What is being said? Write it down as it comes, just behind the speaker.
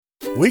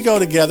We go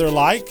together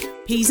like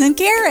peas and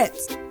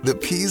carrots. The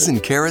Peas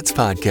and Carrots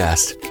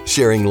Podcast,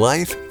 sharing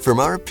life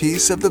from our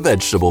piece of the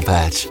vegetable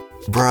patch.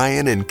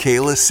 Brian and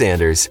Kayla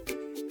Sanders.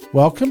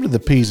 Welcome to the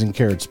Peas and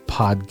Carrots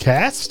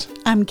Podcast.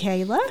 I'm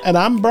Kayla. And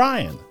I'm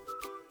Brian,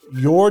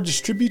 your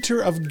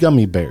distributor of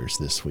gummy bears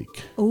this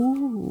week.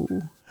 Ooh.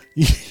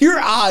 Your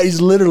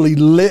eyes literally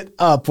lit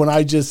up when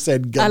I just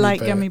said gummy bear. I like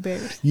gummy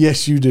bears.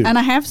 Yes, you do. And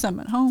I have some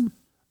at home.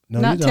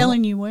 No, Not you don't.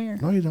 telling you where.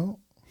 No, you don't.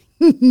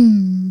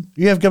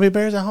 You have gummy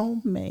bears at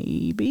home?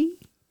 Maybe.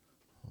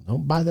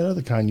 Don't buy that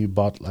other kind you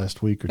bought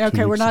last week or 2 weeks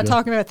Okay, we're not ago.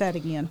 talking about that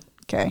again.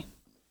 Okay.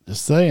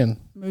 Just saying.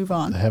 Move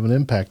on. They have an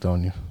impact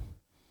on you.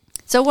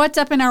 So what's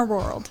up in our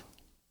world?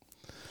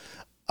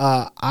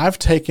 I've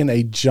taken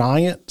a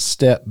giant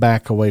step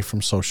back away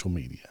from social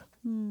media.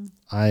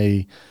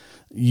 I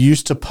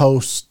used to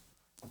post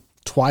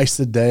twice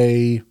a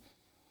day,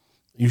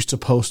 used to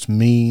post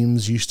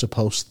memes, used to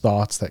post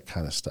thoughts, that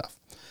kind of stuff.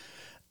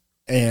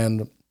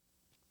 And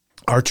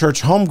our church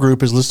home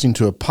group is listening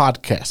to a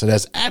podcast that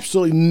has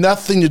absolutely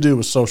nothing to do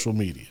with social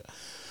media.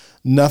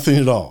 Nothing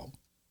at all.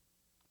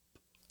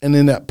 And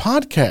in that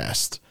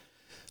podcast,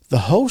 the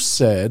host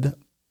said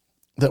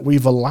that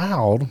we've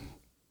allowed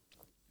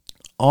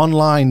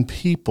online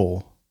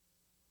people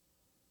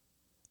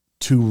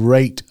to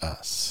rate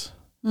us.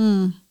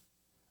 And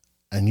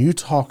you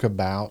talk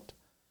about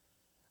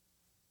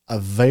a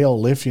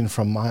veil lifting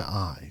from my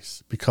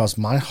eyes, because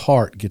my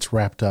heart gets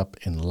wrapped up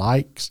in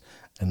likes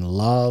and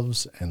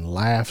loves and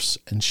laughs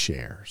and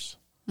shares.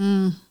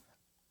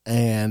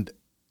 And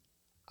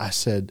I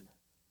said,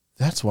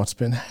 that's what's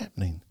been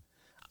happening.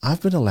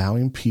 I've been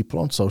allowing people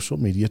on social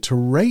media to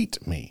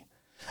rate me.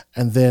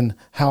 And then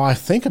how I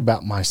think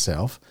about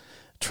myself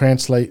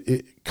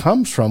it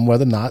comes from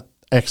whether or not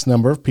X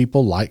number of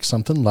people like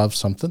something, love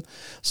something.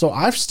 So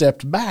I've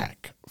stepped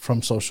back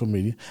from social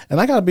media.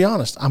 And I got to be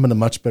honest, I'm in a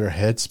much better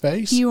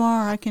headspace. You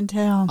are, I can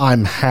tell.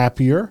 I'm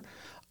happier.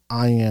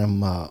 I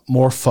am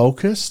more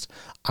focused.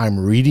 I'm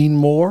reading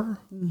more.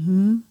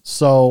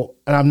 So,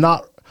 and I'm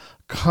not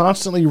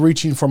constantly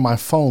reaching for my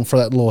phone for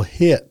that little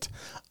hit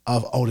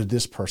of, oh, did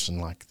this person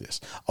like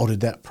this? Oh,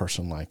 did that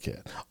person like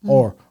it?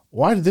 Or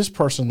why did this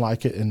person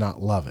like it and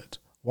not love it?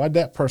 Why did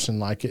that person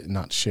like it and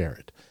not share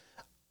it?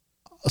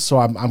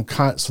 So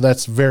so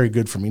that's very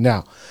good for me.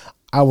 Now,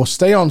 I will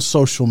stay on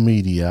social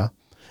media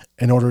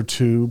in order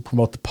to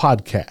promote the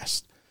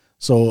podcast.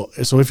 So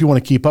if you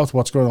want to keep up with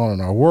what's going on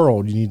in our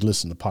world, you need to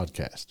listen to the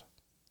podcast.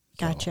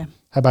 Gotcha.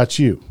 How about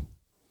you?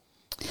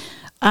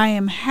 I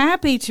am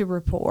happy to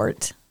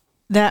report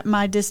that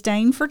my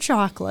disdain for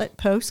chocolate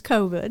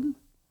post-COVID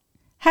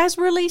has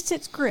released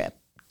its grip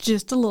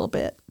just a little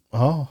bit.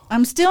 Oh,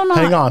 I'm still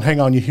not.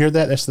 hang on. You hear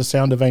that? That's the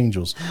sound of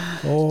angels.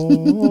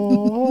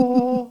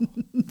 Oh,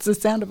 It's the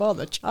sound of all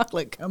the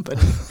chocolate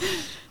company,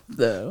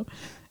 though.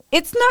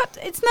 It's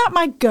not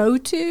my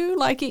go-to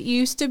like it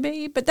used to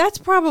be, but that's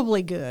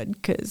probably good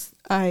because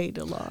I ate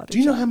a lot. Do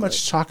you know how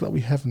much chocolate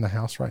we have in the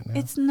house right now?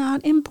 It's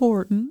not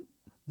important.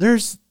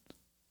 Okay.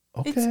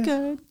 It's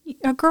good.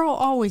 A girl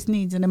always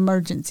needs an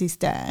emergency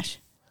stash.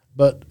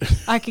 But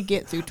I could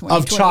get through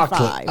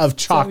 2025. of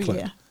chocolate. So,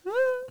 yeah.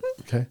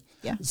 Okay.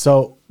 Yeah.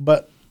 So,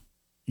 but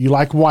you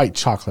like white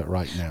chocolate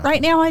right now.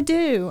 Right now I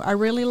do. I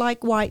really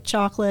like white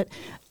chocolate.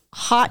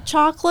 Hot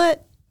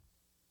chocolate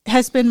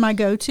has been my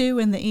go-to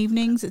in the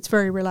evenings. It's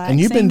very relaxing. And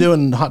you've been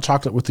doing hot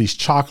chocolate with these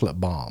chocolate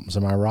bombs.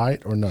 Am I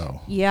right or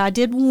no? Yeah, I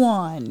did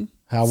one.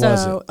 How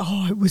was it?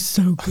 Oh, it was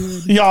so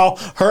good. Y'all,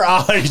 her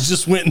eyes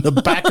just went in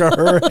the back of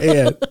her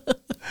head.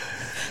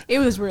 It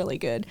was really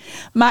good.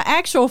 My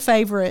actual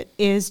favorite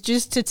is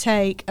just to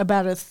take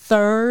about a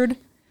third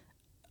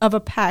of a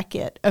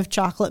packet of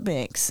chocolate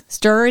mix,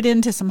 stir it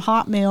into some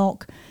hot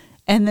milk,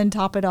 and then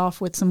top it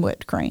off with some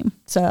whipped cream.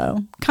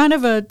 So kind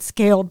of a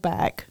scaled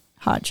back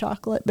hot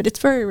chocolate, but it's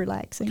very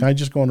relaxing. Can I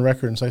just go on the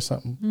record and say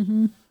something?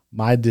 Mm-hmm.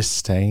 My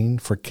disdain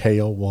for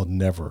kale will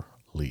never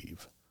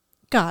leave.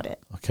 Got it.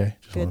 Okay?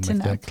 Just Good want to to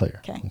make know. that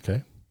clear.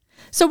 Okay.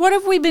 So what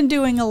have we been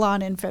doing a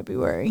lot in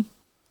February?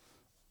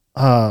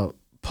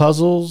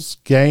 Puzzles,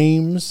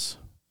 games,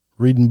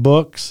 reading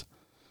books.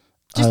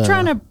 Just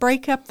trying to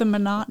break up the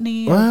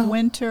monotony of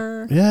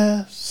winter.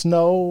 Yeah,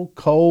 snow,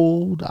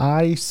 cold,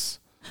 ice.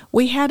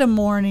 We had a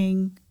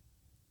morning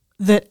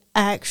that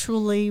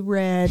actually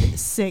read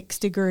 6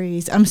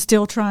 degrees. I'm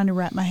still trying to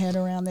wrap my head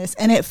around this.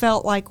 And it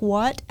felt like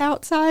what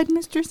outside,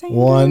 Mr.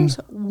 Sanders?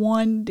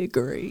 1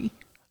 degree.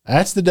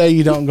 That's the day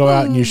you don't go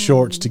out in your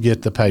shorts to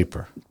get the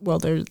paper. Well,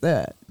 there's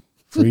that.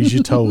 Freeze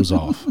your toes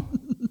off.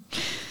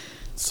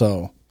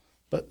 So,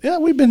 but yeah,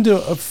 we've been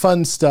doing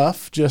fun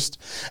stuff.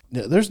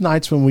 There's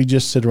nights when we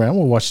just sit around,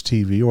 we'll watch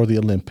TV or the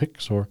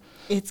Olympics or.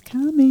 It's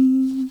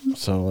coming.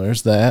 So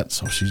there's that.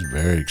 So she's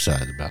very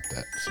excited about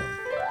that. So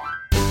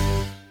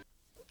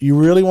you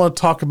really want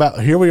to talk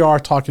about, here we are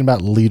talking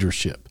about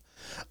leadership,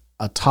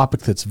 a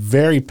topic that's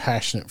very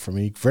passionate for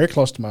me, very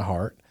close to my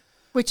heart.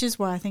 Which is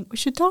why I think we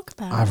should talk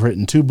about it. I've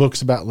written 2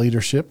 books about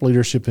leadership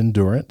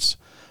endurance.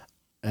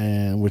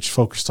 and which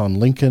focused on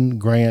Lincoln,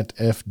 Grant,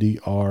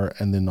 FDR,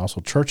 and then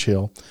also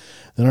Churchill.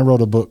 Then I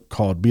wrote a book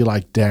called Be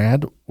Like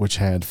Dad, which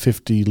had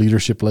 50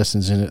 leadership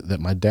lessons in it that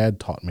my dad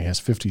taught me. It has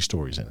 50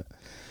 stories in it.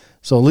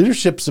 So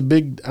leadership's a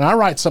big, and I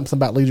write something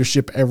about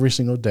leadership every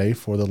single day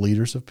for the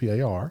leaders of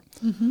PAR.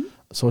 Mm-hmm.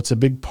 So it's a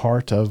big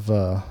part of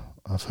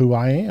who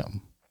I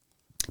am.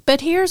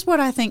 But here's what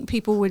I think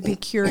people would be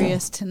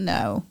curious to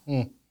know,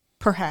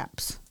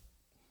 perhaps,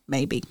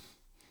 maybe.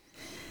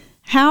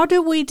 How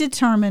do we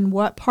determine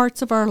what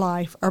parts of our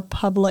life are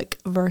public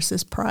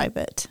versus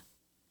private?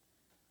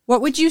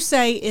 What would you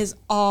say is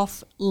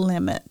off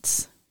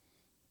limits?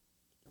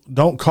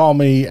 Don't call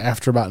me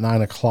after about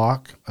 9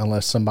 o'clock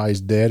unless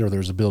somebody's dead or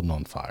there's a building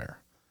on fire,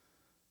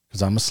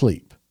 because I'm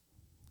asleep.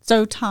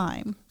 So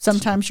time.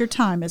 Sometimes your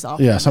time is off.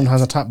 Yeah,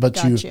 sometimes the time. But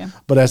Gotcha.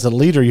 but as a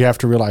leader, you have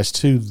to realize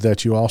too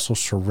that you also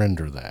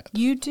surrender that.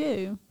 You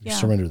do. You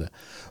surrender that.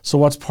 So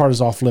what's part is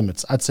off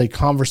limits? I'd say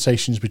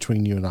conversations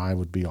between you and I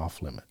would be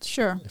off limits.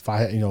 Sure. If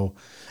I,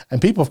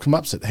 and people have come up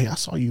and said, "Hey, I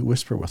saw you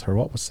whisper with her.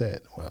 What was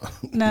that?" Well,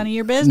 none of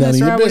your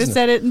business, or I would have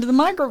said it into the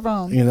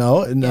microphone.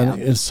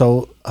 And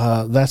so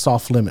that's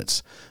off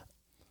limits.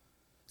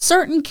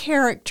 Certain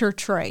character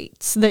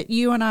traits that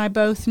you and I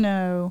both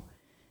know,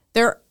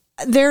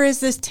 there is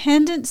this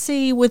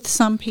tendency with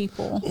some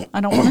people,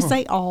 I don't want to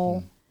say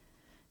all,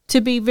 to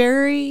be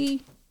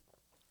very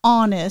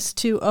honest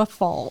to a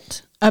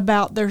fault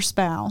about their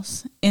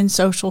spouse in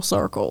social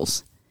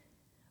circles.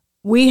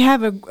 We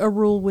have a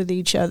rule with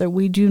each other.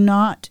 We do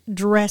not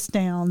dress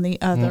down the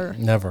other.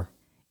 Never.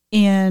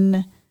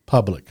 In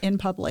public.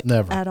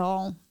 Never. At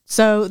all.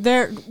 So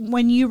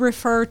when you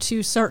refer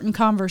to certain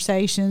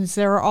conversations,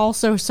 there are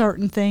also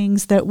certain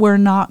things that we're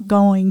not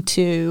going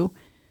to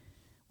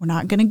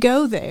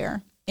go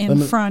there in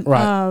front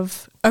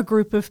of a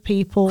group of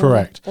people.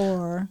 Correct.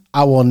 Or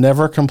I will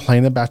never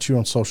complain about you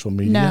on social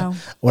media. No.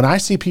 When I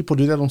see people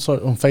do that on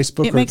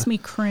Facebook, it makes me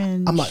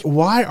cringe. I'm like,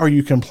 why are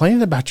you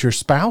complaining about your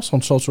spouse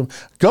on social media?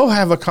 Go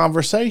have a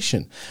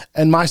conversation.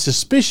 And my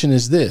suspicion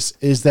is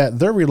that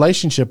their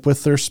relationship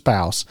with their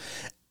spouse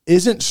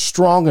isn't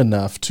strong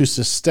enough to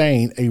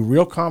sustain a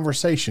real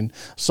conversation,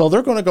 so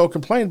they're going to go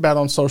complain about it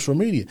on social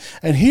media.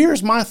 And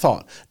here's my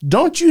thought.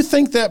 Don't you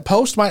think that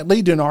post might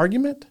lead to an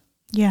argument?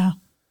 Yeah.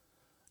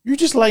 You're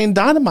just laying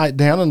dynamite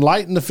down and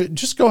lighting the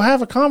just go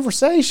have a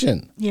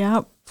conversation.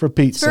 Yeah. For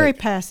Pete's sake. It's very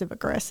passive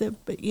aggressive,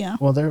 but yeah.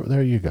 Well,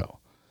 there you go.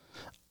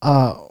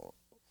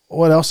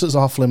 What else is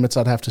off limits,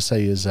 I'd have to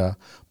say, is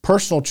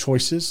personal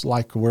choices,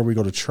 like where we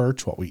go to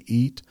church, what we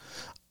eat,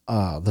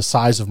 the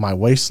size of my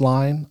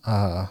waistline,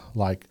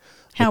 like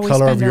how the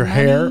color of your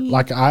hair. Money.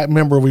 Like I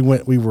remember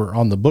we were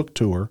on the book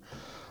tour,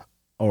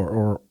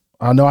 or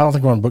I don't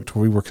think we were on a book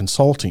tour. We were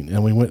consulting,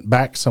 and we went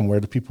back somewhere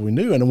to people we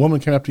knew, and a woman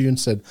came up to you and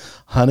said,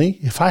 "Honey,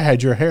 if I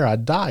had your hair,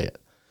 I'd dye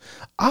it."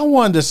 I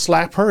wanted to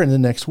slap her in the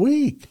next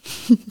week.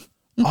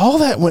 All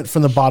that went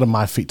from the bottom of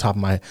my feet, top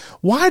of my head.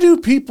 Why do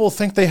people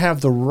think they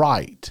have the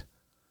right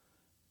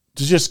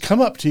to just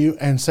come up to you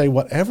and say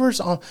whatever's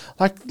on?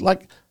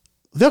 Like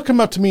they'll come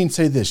up to me and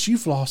say this,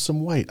 "You've lost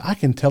some weight. I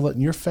can tell it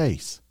in your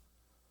face."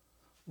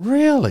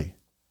 Really?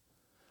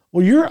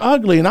 Well, you're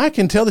ugly, and I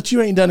can tell that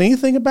you ain't done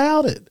anything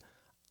about it.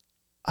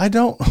 I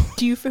don't.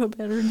 Do you feel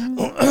better now?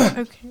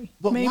 Okay.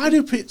 But maybe. Why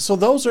do people? So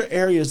those are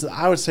areas that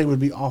I would say would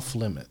be off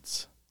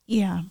limits.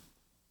 Yeah.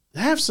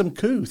 Have some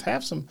couth.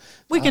 Have some.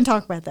 We can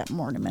talk about that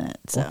more in a minute.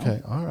 So.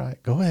 Okay. All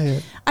right. Go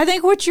ahead. I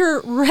think what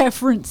you're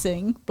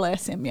referencing,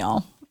 bless him,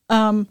 y'all,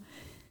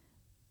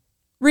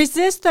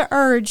 resist the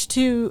urge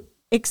to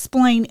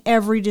explain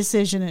every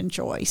decision and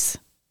choice.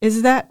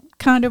 Is that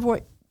kind of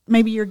what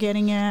maybe you're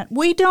getting at?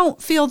 We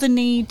don't feel the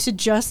need to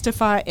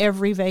justify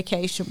every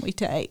vacation we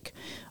take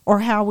or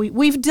how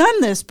we've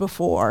done this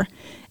before.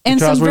 And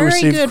because some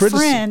very good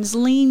friends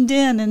leaned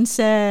in and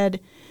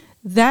said,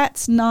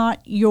 that's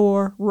not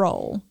your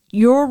role.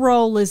 Your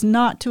role is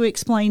not to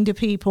explain to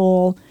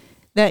people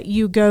that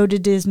you go to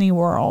Disney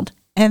World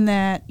and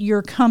that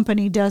your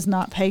company does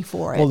not pay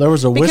for it. Well, there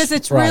was a because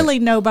it's really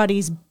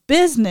nobody's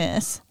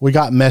business. We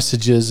got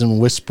messages and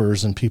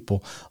whispers and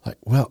people like,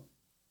 well,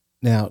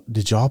 now,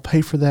 did y'all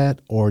pay for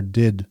that, or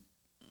did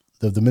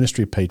the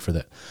ministry paid for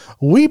that?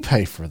 We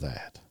pay for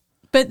that.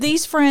 But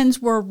these friends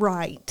were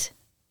right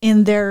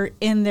in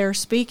their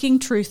speaking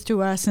truth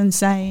to us and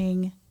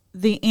saying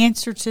the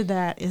answer to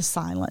that is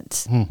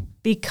silence,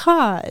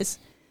 because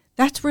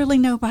that's really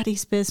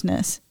nobody's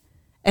business.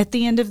 At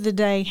the end of the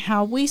day,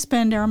 how we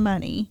spend our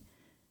money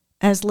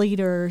as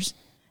leaders.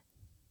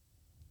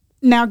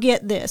 Now,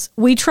 get this: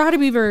 we try to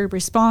be very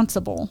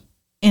responsible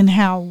in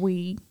how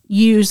we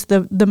use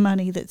the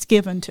money that's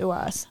given to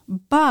us.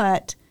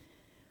 But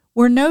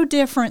we're no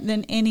different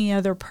than any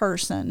other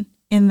person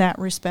in that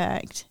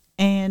respect.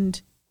 And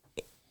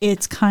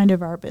it's kind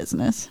of our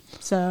business.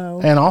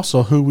 So, and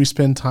also who we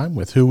spend time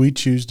with, who we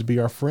choose to be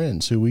our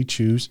friends, who we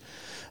choose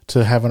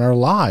to have in our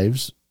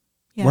lives.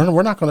 Yeah.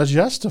 We're not going to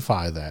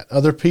justify that.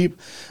 Other people,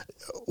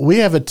 we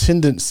have a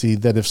tendency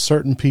that if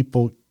certain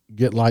people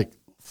get like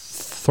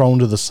thrown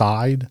to the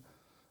side,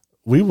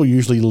 we will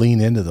usually lean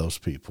into those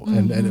people,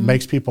 and it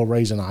makes people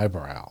raise an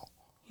eyebrow.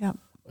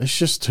 It's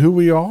just who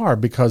we are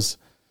because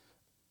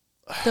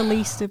The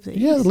least of these.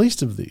 yeah, the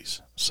least of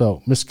these.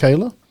 So, Miss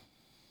Kayla,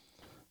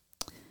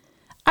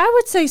 I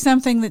would say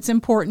something that's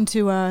important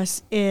to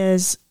us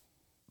is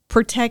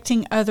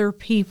protecting other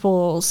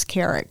people's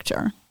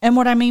character. And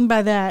what I mean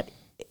by that,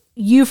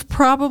 you've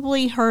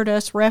probably heard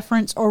us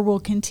reference or will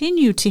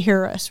continue to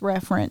hear us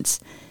reference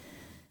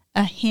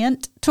a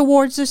hint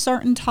towards a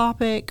certain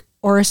topic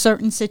or a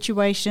certain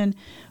situation.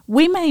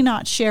 We may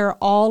not share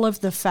all of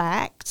the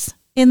facts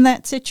in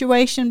that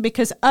situation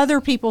because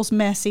other people's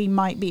messy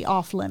might be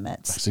off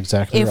limits. that's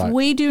exactly right. If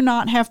we do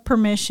not have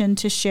permission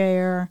to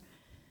share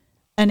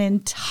an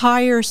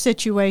entire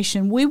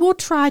situation, we will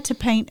try to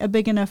paint a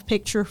big enough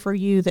picture for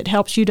you that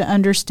helps you to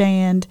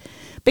understand,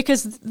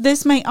 because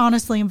this may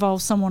honestly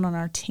involve someone on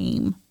our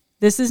team.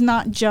 This is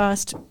not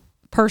just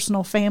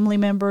personal family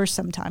members.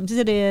 Sometimes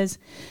it is.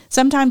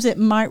 Sometimes it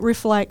might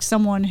reflect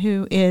someone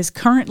who is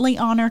currently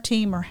on our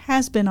team or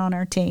has been on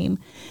our team.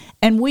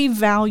 And we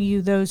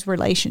value those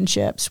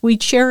relationships. We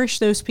cherish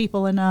those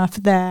people enough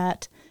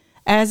that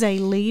as a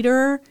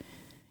leader,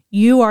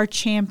 you are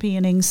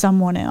championing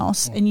someone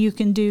else, and you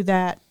can do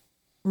that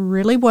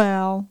really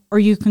well, or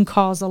you can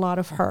cause a lot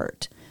of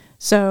hurt.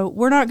 So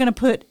we're not going to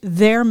put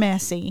their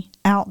messy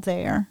out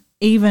there,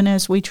 even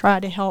as we try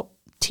to help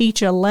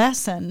teach a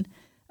lesson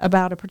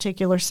about a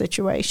particular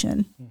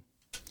situation.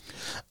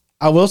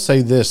 I will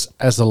say this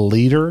as a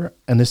leader,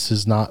 and this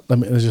is not,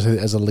 let's just say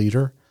as a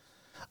leader,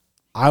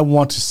 I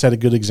want to set a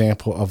good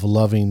example of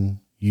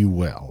loving you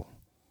well,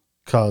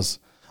 because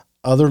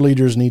other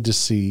leaders need to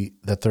see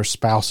that their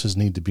spouses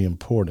need to be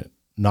important,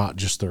 not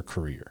just their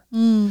career.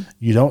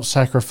 You don't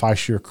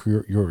sacrifice your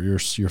career,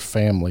 your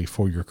family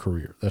for your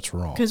career. That's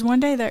wrong. Because one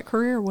day that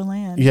career will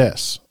end.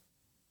 Yes.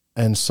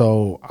 And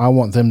so I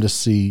want them to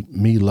see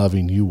me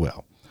loving you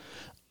well.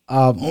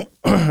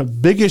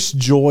 Biggest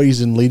joys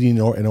in leading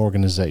an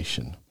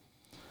organization.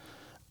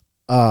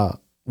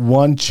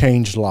 One,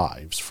 change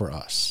lives for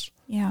us.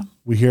 Yeah.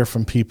 We hear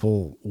from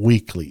people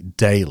weekly,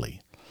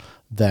 daily,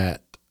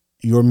 that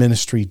your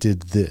ministry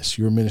did this,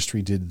 your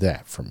ministry did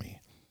that for me.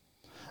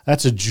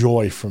 That's a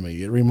joy for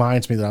me. It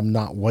reminds me that I'm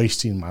not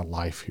wasting my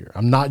life here.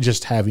 I'm not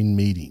just having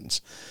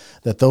meetings,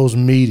 that those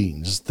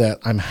meetings that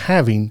I'm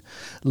having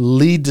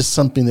lead to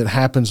something that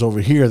happens over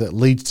here that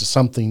leads to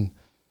something,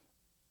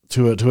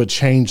 to a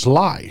changed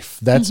life.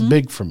 That's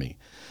big for me.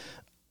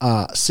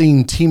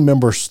 Seeing team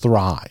members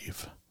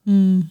thrive.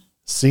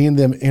 Seeing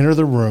them enter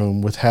the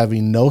room with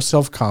having no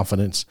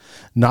self-confidence,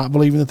 not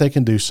believing that they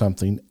can do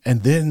something,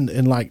 and then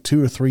in like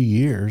 2 or 3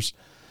 years,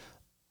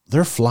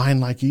 they're flying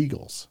like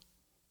eagles.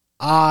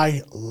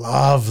 I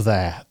love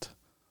that.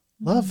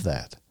 Love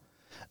that.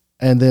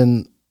 And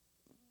then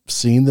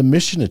seeing the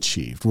mission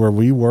achieved, where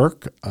we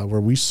work,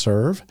 where we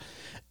serve,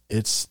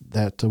 it's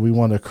that we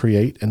want to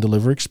create and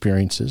deliver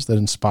experiences that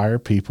inspire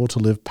people to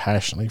live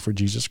passionately for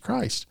Jesus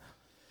Christ.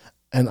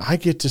 And I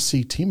get to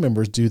see team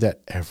members do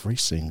that every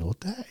single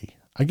day.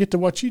 I get to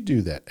watch you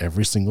do that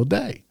every single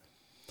day.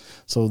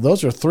 So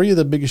those are 3 of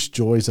the biggest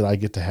joys that I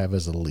get to have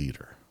as a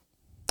leader.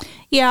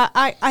 Yeah,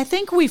 I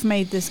think we've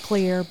made this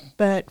clear,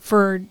 but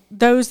for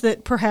those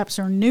that perhaps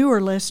are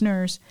newer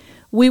listeners,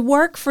 we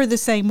work for the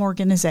same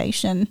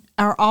organization.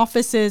 Our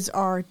offices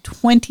are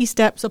 20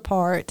 steps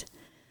apart.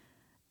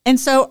 And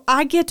so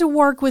I get to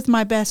work with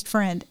my best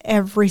friend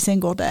every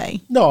single day.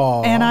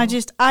 No. And I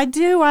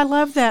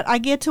love that. I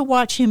get to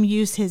watch him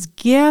use his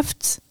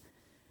gifts,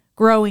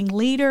 growing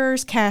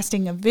leaders,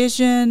 casting a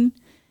vision,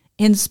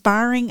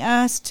 inspiring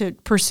us to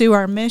pursue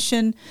our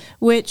mission,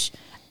 which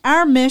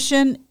our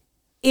mission,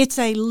 it's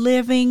a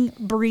living,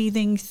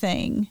 breathing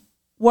thing.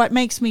 What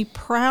makes me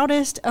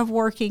proudest of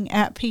working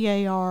at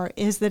PAR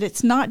is that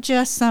it's not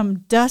just some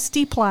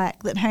dusty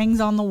plaque that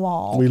hangs on the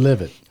wall. We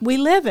live it. We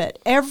live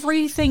it.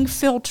 Everything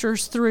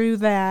filters through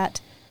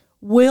that.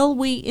 Will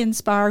we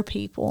inspire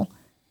people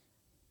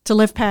to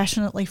live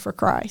passionately for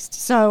Christ?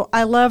 So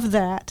I love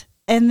that.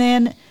 And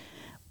then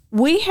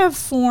we have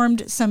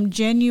formed some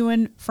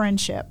genuine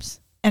friendships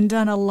and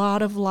done a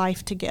lot of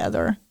life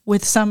together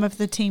with some of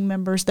the team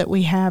members that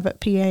we have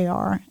at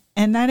PAR.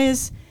 And that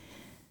is,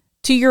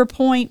 to your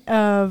point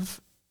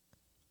of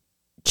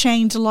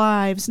change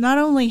lives, not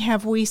only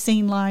have we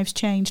seen lives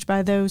changed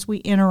by those we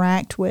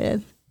interact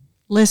with,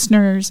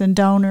 listeners and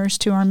donors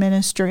to our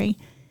ministry,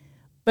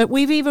 but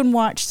we've even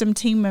watched some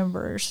team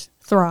members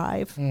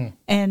thrive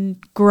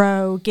and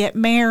grow, get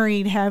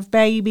married, have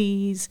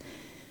babies,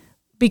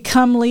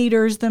 become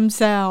leaders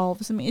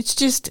themselves. I mean,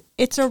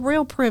 it's a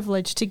real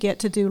privilege to get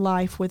to do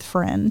life with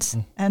friends.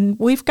 And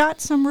we've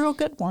got some real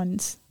good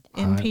ones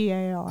in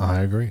PAR. I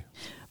agree.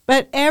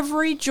 But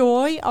every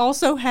joy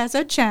also has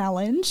a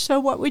challenge. So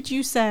what would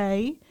you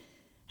say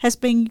has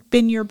been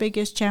your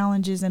biggest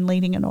challenges in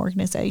leading an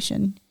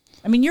organization?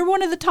 I mean, you're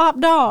one of the top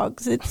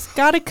dogs. It's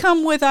got to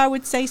come with, I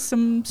would say,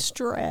 some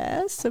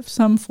stress of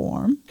some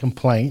form.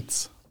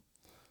 Complaints.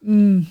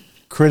 I'm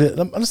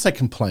going to say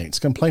complaints.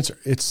 Complaints are,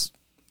 it's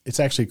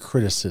actually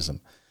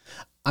criticism.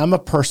 I'm a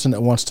person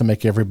that wants to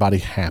make everybody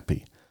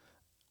happy.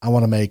 I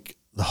want to make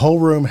the whole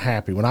room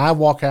happy. When I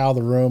walk out of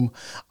the room,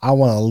 I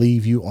want to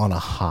leave you on a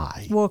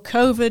high. Well,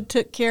 COVID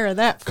took care of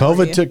that for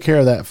COVID you. took care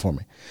of that for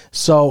me.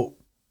 So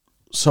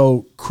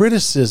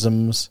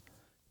criticisms,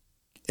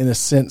 in a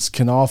sense,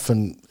 can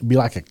often be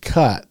like a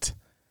cut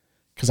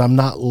because I'm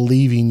not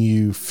leaving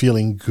you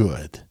feeling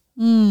good.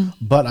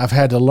 But I've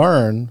had to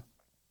learn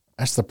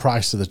that's the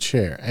price of the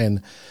chair.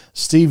 And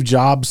Steve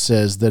Jobs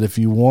says that if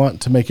you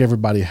want to make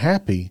everybody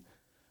happy,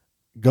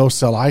 go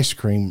sell ice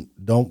cream.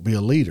 Don't be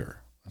a leader.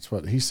 That's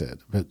what he said.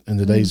 But in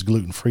today's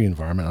gluten-free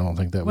environment, I don't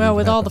think that would Well,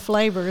 with all happen. the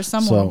flavors,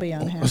 someone will be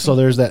unhappy. So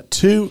there's that.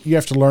 2, you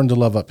have to learn to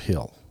love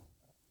uphill.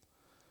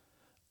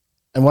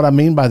 And what I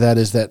mean by that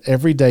is that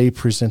every day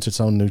presents its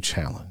own new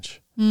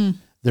challenge.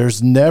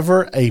 There's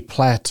never a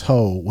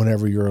plateau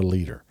whenever you're a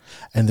leader,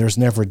 and there's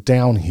never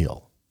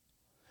downhill.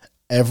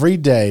 Every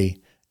day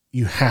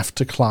you have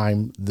to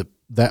climb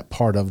that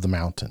part of the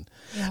mountain.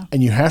 Yeah.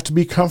 And you have to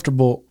be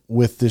comfortable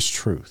with this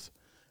truth.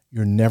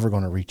 You're never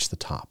going to reach the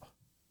top.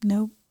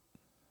 Nope.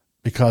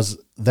 Because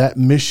that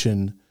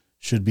mission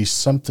should be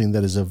something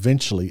that is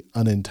eventually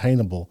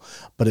unattainable,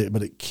 but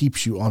it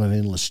keeps you on an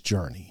endless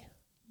journey.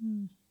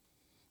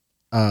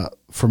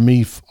 For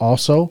me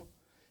also,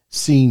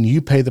 seeing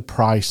you pay the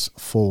price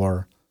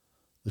for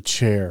the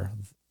chair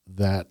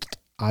that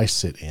I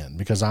sit in,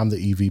 because I'm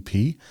the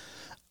EVP,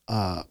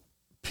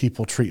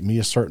 people treat me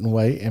a certain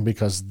way, and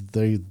because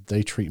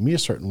they treat me a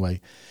certain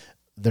way,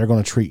 they're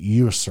going to treat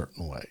you a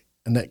certain way.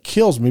 And that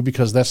kills me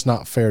because that's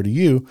not fair to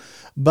you.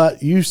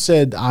 But you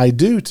said I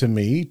do to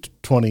me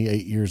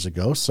 28 years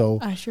ago. So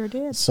I sure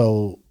did.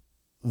 So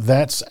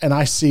and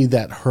I see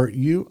that hurt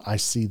you. I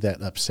see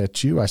that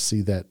upset you. I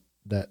see that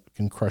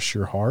can crush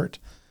your heart.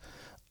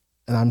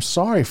 And I'm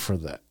sorry for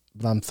that.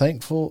 But I'm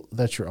thankful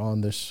that you're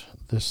on this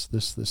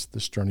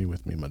journey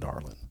with me, my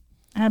darling.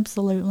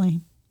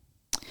 Absolutely.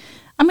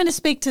 I'm going to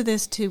speak to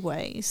this 2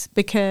 ways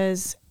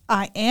because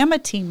I am a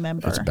team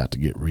member. It's about to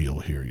get real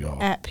here,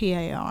 y'all. At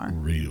PAR.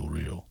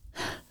 Real.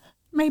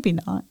 Maybe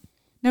not.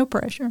 No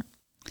pressure.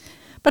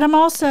 But I'm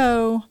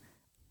also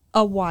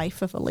a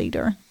wife of a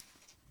leader.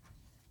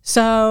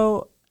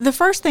 So the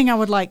first thing I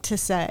would like to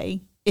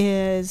say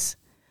is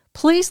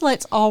please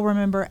let's all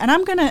remember, and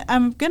I'm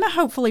gonna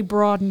hopefully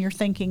broaden your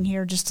thinking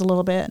here just a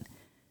little bit.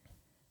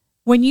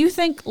 When you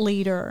think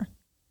leader,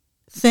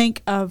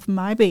 think of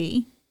my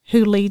B,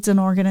 who leads an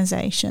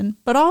organization,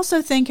 but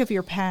also think of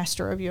your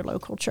pastor of your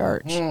local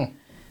church.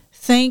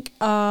 Think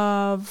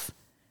of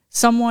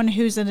someone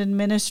who's an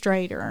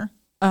administrator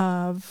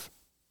of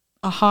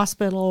a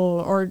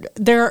hospital, or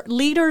their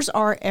leaders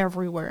are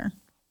everywhere.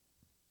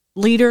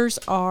 Leaders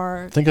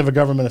are... Think of a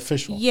government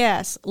official.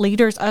 Yes,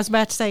 leaders. I was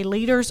about to say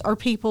leaders are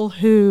people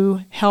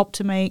who help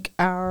to make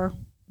our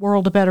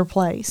world a better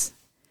place.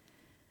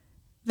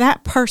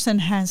 That person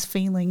has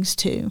feelings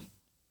too.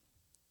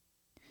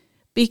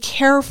 Be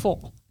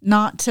careful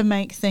not to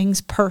make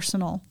things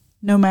personal,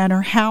 no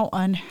matter how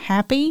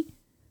unhappy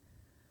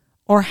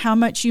or how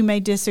much you may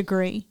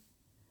disagree,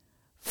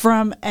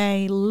 from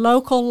a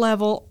local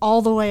level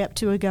all the way up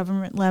to a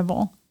government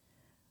level.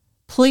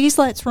 Please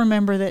let's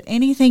remember that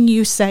anything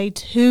you say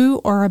to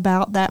or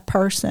about that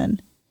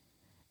person,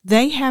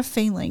 they have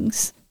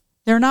feelings.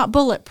 They're not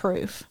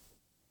bulletproof.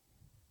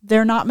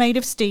 They're not made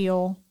of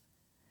steel.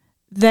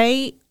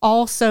 They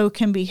also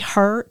can be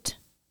hurt,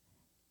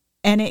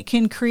 and it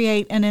can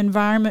create an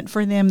environment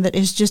for them that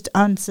is just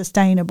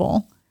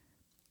unsustainable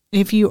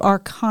if you are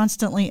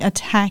constantly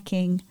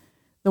attacking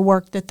the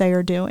work that they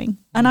are doing.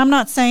 And I'm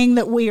not saying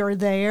that we are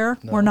there.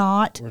 No, we're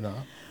not. We're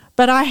not.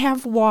 But I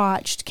have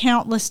watched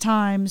countless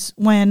times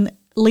when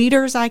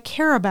leaders I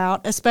care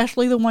about,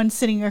 especially the ones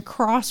sitting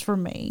across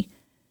from me,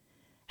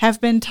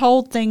 have been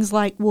told things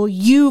like, well,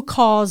 you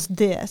caused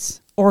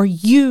this, or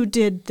you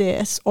did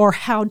this, or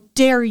how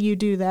dare you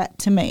do that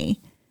to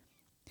me.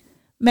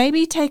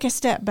 Maybe take a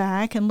step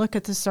back and look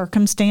at the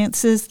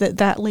circumstances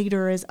that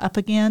leader is up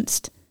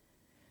against,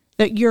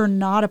 that you're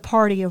not a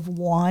party of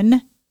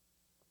one,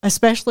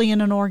 especially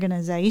in an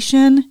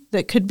organization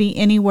that could be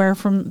anywhere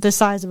from the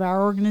size of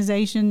our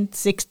organization,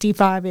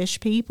 65-ish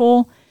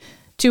people,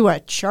 to a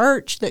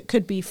church that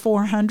could be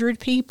 400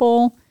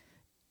 people,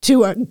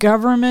 to a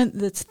government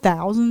that's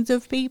thousands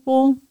of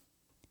people.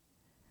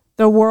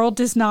 The world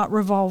does not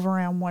revolve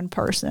around one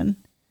person.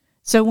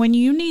 So when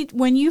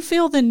you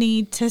feel the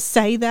need to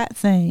say that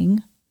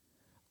thing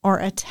or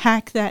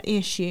attack that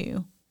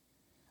issue,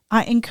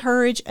 I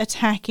encourage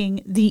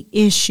attacking the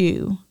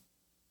issue,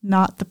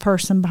 not the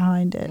person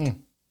behind it.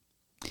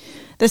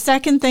 The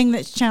second thing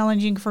that's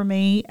challenging for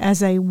me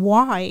as a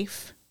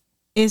wife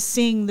is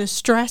seeing the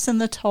stress and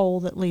the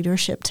toll that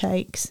leadership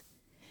takes.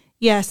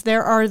 Yes,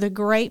 there are the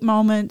great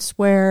moments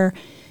where,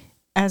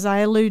 as I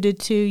alluded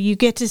to, you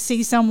get to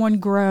see someone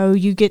grow.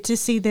 You get to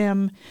see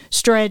them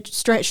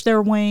stretch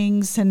their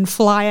wings and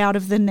fly out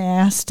of the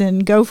nest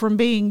and go from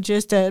being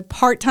just a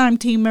part-time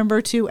team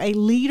member to a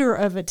leader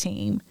of a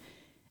team.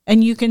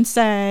 And you can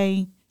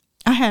say,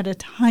 I had a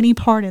tiny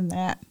part in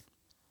that.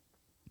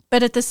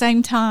 But at the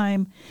same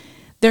time,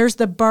 there's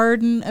the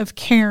burden of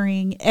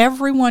carrying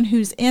everyone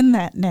who's in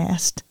that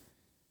nest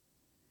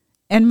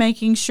and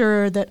making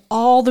sure that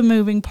all the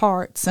moving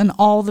parts and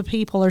all the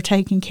people are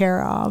taken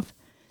care of.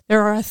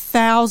 There are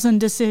 1,000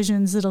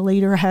 decisions that a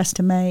leader has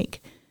to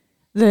make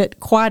that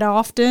quite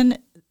often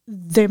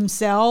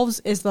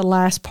themselves is the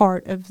last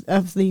part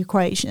of the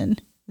equation.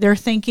 They're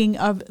thinking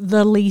of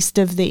the least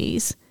of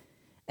these.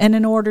 And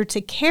in order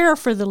to care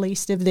for the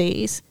least of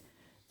these,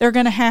 they're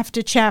going to have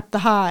to chap the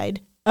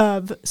hide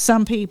of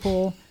some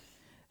people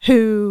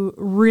who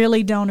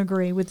really don't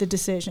agree with the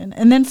decision.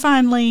 And then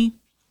finally,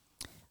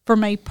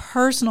 from a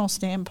personal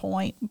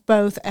standpoint,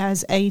 both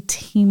as a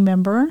team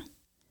member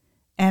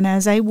and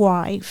as a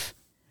wife,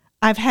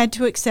 I've had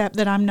to accept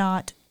that I'm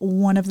not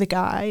one of the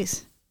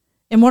guys.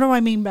 And what do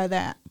I mean by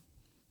that?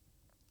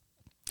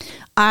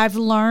 I've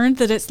learned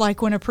that it's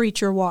like when a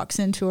preacher walks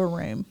into a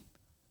room.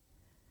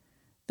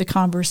 The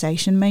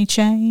conversation may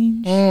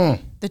change.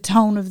 The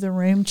tone of the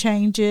room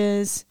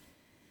changes.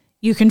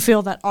 You can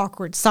feel that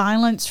awkward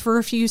silence for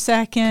a few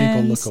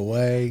seconds.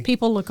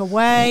 People look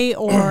away.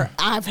 Or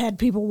I've had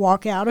people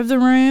walk out of the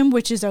room,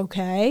 which is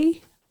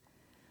okay.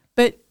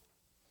 But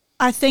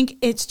I think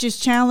it's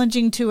just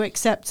challenging to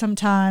accept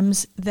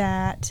sometimes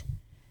that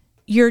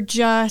you're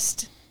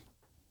just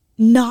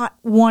not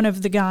one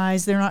of the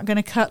guys. They're not going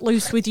to cut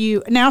loose with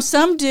you. Now,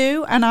 some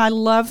do, and I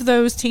love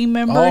those team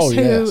members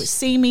who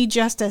see me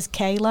just as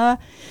Kayla.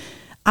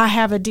 I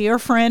have a dear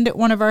friend at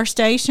one of our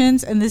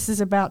stations, and this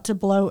is about to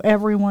blow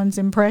everyone's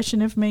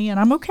impression of me, and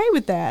I'm okay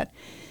with that.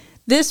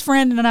 This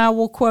friend and I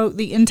will quote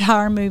the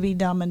entire movie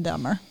Dumb and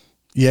Dumber.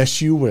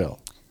 Yes, you will.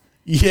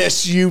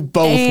 Yes, you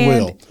both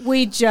will.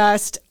 We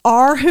just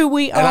are who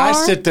we are. And I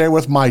sit there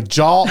with my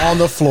jaw on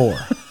the floor.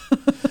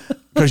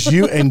 Because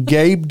you and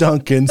Gabe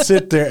Duncan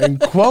sit there and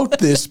quote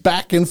this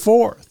back and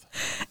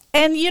forth.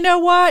 And you know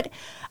what?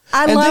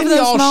 I love those moments. And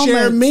then y'all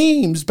share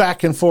memes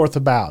back and forth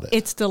about it.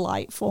 It's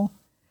delightful.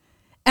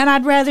 And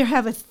I'd rather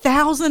have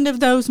 1,000 of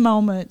those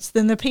moments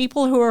than the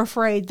people who are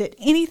afraid that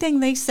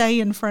anything they say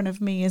in front of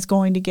me is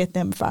going to get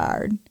them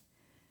fired.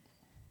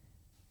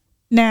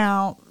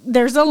 Now,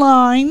 there's a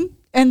line,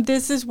 and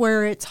this is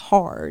where it's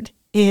hard,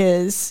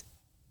 is,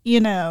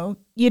 you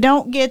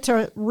don't get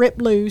to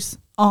rip loose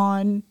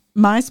on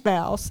my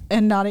spouse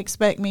and not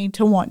expect me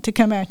to want to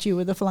come at you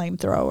with a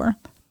flamethrower.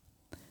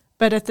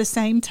 But at the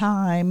same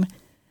time,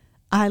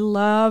 I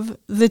love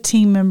the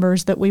team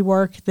members that we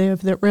work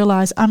with that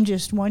realize I'm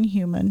just one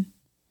human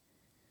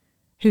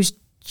who's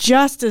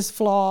just as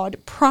flawed,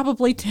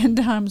 probably 10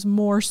 times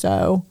more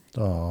so,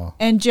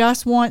 and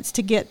just wants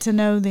to get to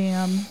know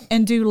them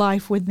and do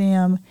life with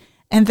them.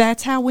 And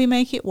that's how we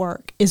make it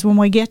work, is when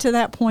we get to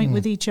that point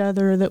with each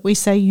other that we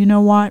say, you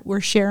know what,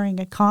 we're sharing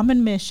a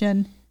common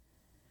mission,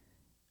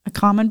 a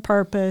common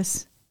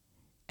purpose,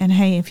 and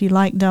hey, if you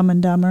like Dumb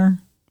and Dumber,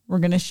 we're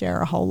going to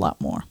share a whole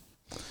lot more.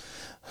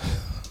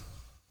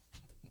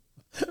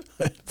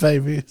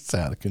 Baby, it's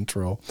out of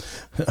control.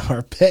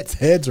 Our pets'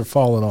 heads are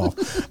falling off.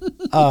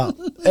 I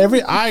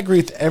agree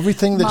with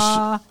everything that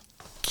sorry.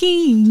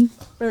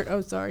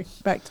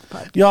 Back to the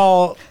podcast.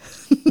 Y'all,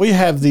 we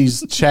have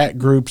these chat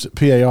groups at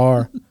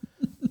PAR,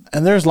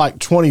 and there's like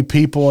 20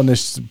 people in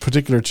this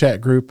particular chat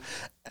group,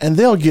 and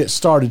they'll get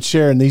started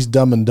sharing these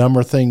Dumb and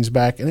Dumber things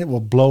back, and it will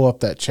blow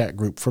up that chat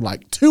group for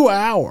like 2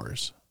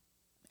 hours.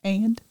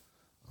 And?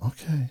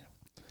 Okay.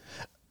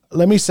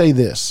 Let me say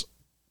this.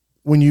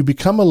 When you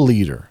become a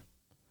leader,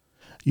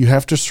 you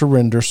have to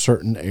surrender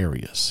certain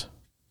areas.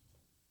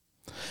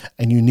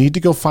 And you need to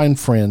go find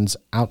friends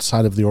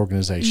outside of the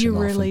organization. You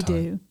really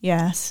do,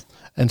 yes.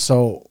 And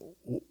so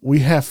we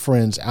have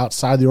friends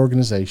outside the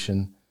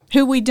organization.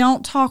 Who we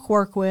don't talk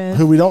work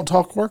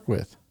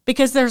with.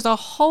 Because there's a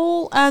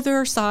whole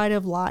other side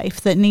of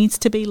life that needs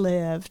to be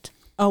lived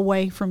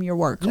away from your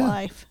work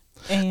life.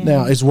 And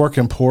now, is work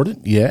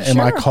important? Yeah.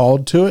 Am I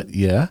called to it?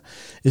 Yeah.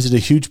 Is it a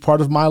huge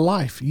part of my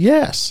life?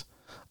 Yes.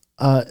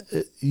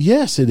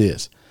 Yes, it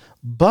is.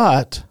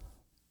 But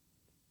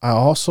I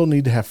also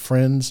need to have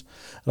friends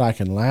that I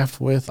can laugh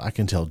with, I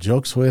can tell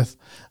jokes with,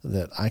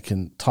 that I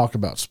can talk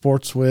about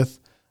sports with,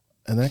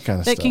 and that kind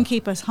of stuff. That can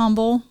keep us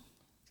humble.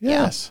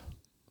 Yes. Yeah.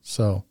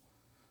 So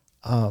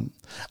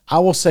I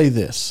will say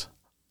this.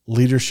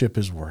 Leadership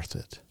is worth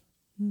it.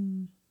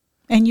 And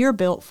you're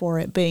built for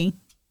it, B.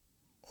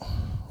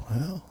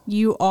 Well.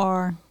 You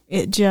are.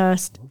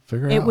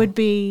 It would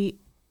be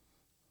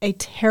a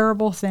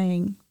terrible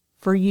thing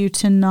for you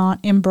to not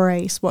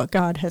embrace what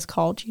God has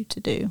called you to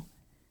do.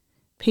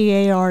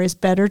 PAR is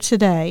better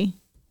today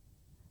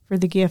for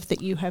the gift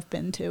that you have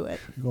been to it.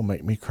 You're going to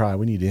make me cry.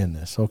 We need to end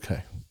this.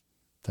 Okay.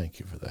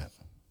 Thank you for that.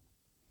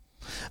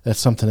 That's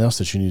something else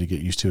that you need to get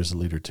used to as a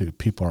leader, too.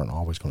 People aren't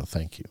always going to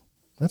thank you.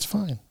 That's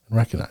fine.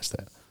 Recognize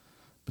that.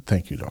 But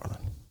thank you,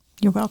 darling.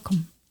 You're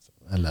welcome.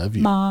 I love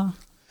you. Ma.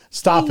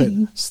 Stop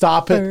it.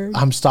 Stop it.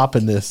 I'm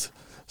stopping this.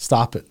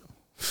 Stop it.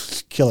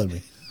 It's killing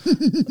me.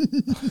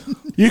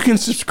 You can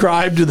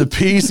subscribe to the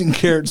Peas and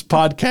Carrots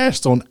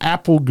podcast on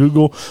Apple,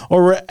 Google,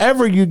 or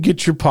wherever you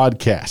get your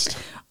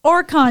podcast.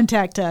 Or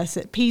contact us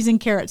at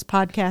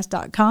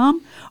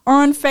peasandcarrotspodcast.com or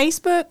on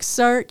Facebook,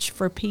 search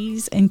for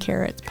Peas and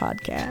Carrots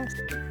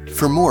Podcast.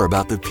 For more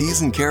about the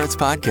Peas and Carrots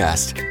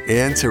Podcast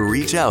and to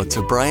reach out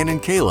to Brian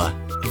and Kayla,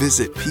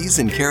 visit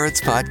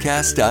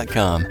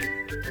peasandcarrotspodcast.com.